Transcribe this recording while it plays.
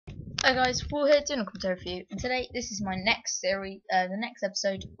Hi guys, Will here doing a commentary review, and today this is my next series, the next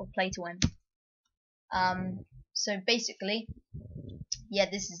episode of Play to Win. So basically, yeah,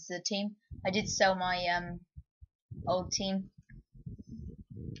 this is the team. I did sell my old team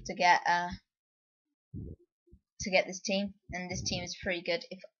to get this team, and this team is pretty good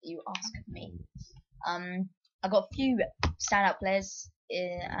if you ask me. I got a few standout players.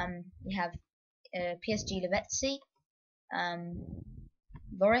 We have PSG Lavezzi,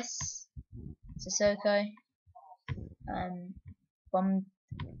 Boris, Sissoko,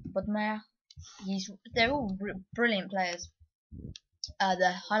 Bodmer. They're all brilliant players.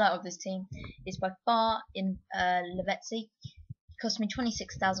 The highlight of this team is by far in Lavezzi. He cost me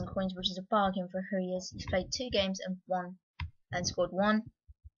 26,000 coins, which is a bargain for who he is. He's played 2 games and scored 1.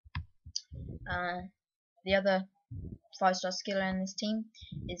 The other 5-star skiller in this team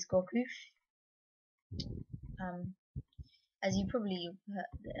is Gorkuf. As you probably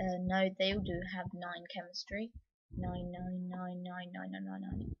know, they all do have 9 chemistry. 9,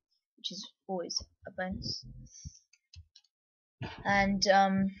 which is always a bonus. And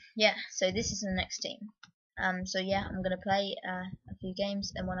yeah, so this is the next team. So yeah, I'm gonna play a few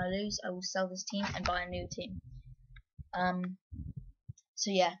games, and when I lose, I will sell this team and buy a new team.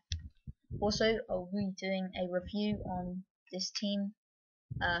 So yeah. Also, I'll be doing a review on this team,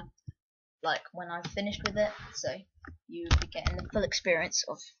 like when I've finished with it, so you'll be getting the full experience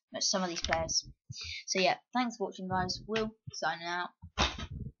of some of these players. So yeah, thanks for watching, guys. Will signing out.